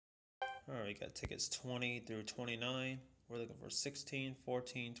All right, got tickets 20 through 29. We're looking for 16,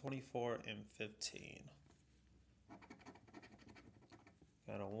 14, 24, and 15.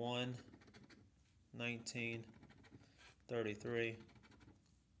 Got a 1, 19, 33,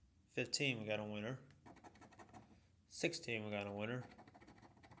 15, we got a winner. 16, we got a winner.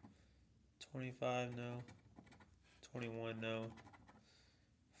 25, no. 21, no.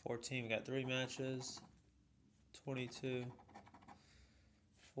 14, we got 3 matches. 22,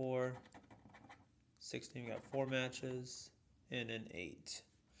 4. 16, we got 4 matches. And an 8.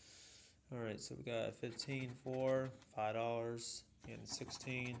 Alright, so we got 15 for $5. And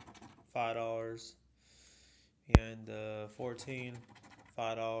 16, $5. And 14,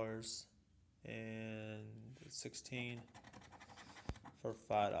 $5. And 16 for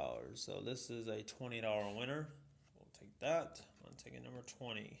 $5. So this is a $20 winner. We'll take that. I'm taking number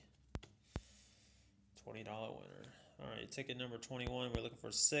 20. $20 winner. Alright, ticket number 21. We're looking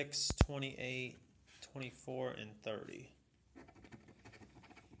for 6, 28, 24, and 30.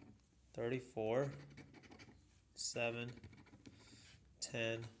 34, 7,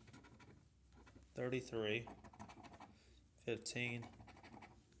 10, 33, 15,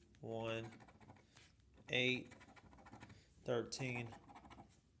 1, 8, 13,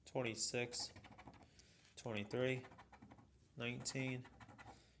 26, 23, 19,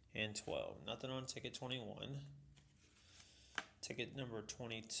 and 12. Nothing on ticket 21. Ticket number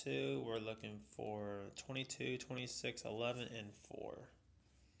 22, we're looking for 22, 26, 11, and 4.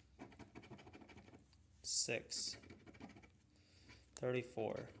 6,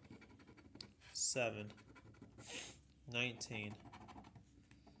 34, 7, 19,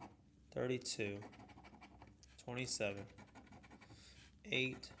 32, 27,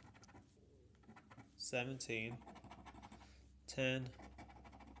 8, 17, 10,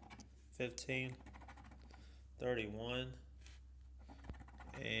 15, 31,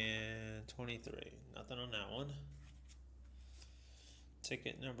 and 23. Nothing on that one.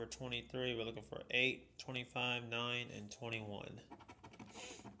 Ticket number 23, we're looking for 8, 25, 9, and 21.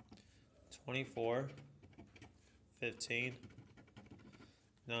 24, 15,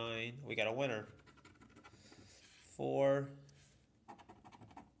 9, we got a winner. 4,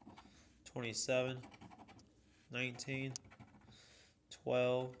 27, 19,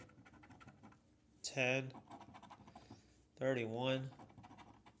 12, 10, 31,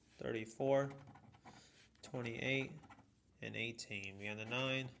 34, 28, and 18. We on the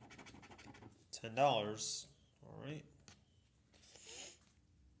 9, $10. All right.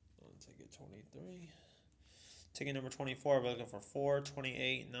 Ticket 23. Ticket number 24, we're looking for 4,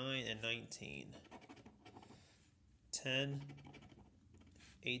 28, 9, and 19. 10,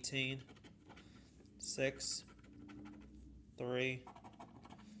 18, 6, 3,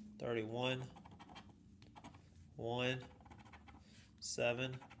 31, 1,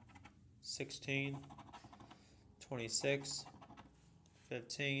 7, 16, 26,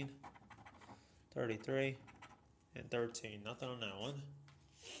 15, 33, and 13. Nothing on that one.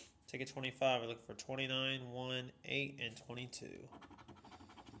 Ticket 25, we're looking for 29, 1, 8, and 22.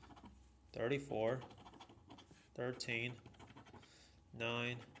 34, 13,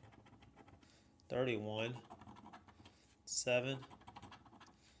 9, 31, 7,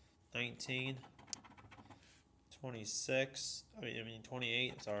 19, 26,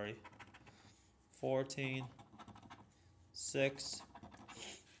 28, sorry, 14, 6,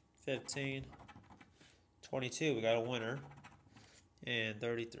 15, 22, we got a winner, and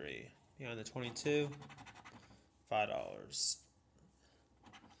 33. Beyond the 22, $5.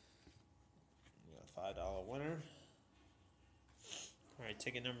 We got a $5 winner. All right,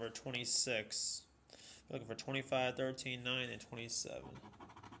 ticket number 26. We're looking for 25, 13, 9, and 27.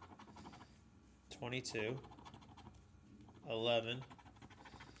 22, 11,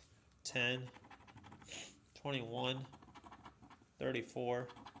 10, 21, 34,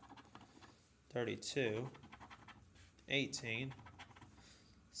 32, 18,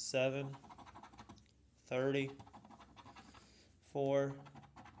 7, 30, 4,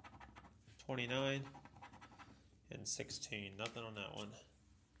 29, and 16. Nothing on that one.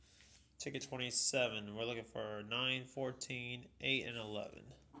 Ticket 27. We're looking for 9, 14, 8, and 11.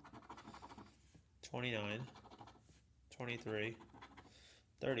 29, 23,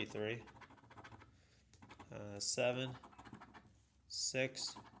 33, 7,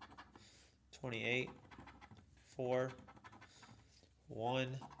 6, 28, 4,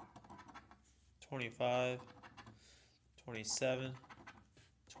 1, 25, 27,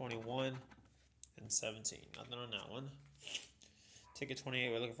 21, and 17. Nothing on that one. Ticket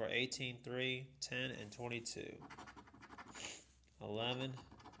 28, we're looking for 18, 3, 10, and 22. 11,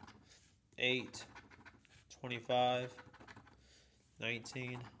 8, 25,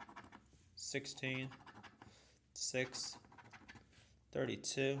 19, 16, 6,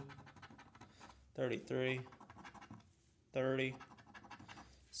 32, 33, 30,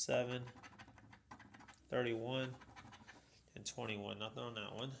 7, 31, and 21. Nothing on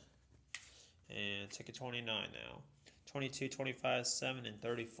that one. And ticket 29 now. 22, 25, 7, and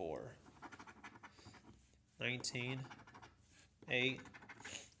 34. 19, 8,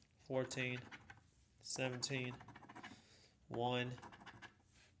 14, 17, 1,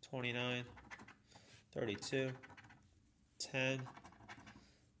 29, 32, 10,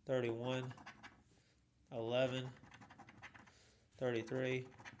 31, 11, 33,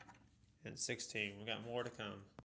 and 16. We got more to come.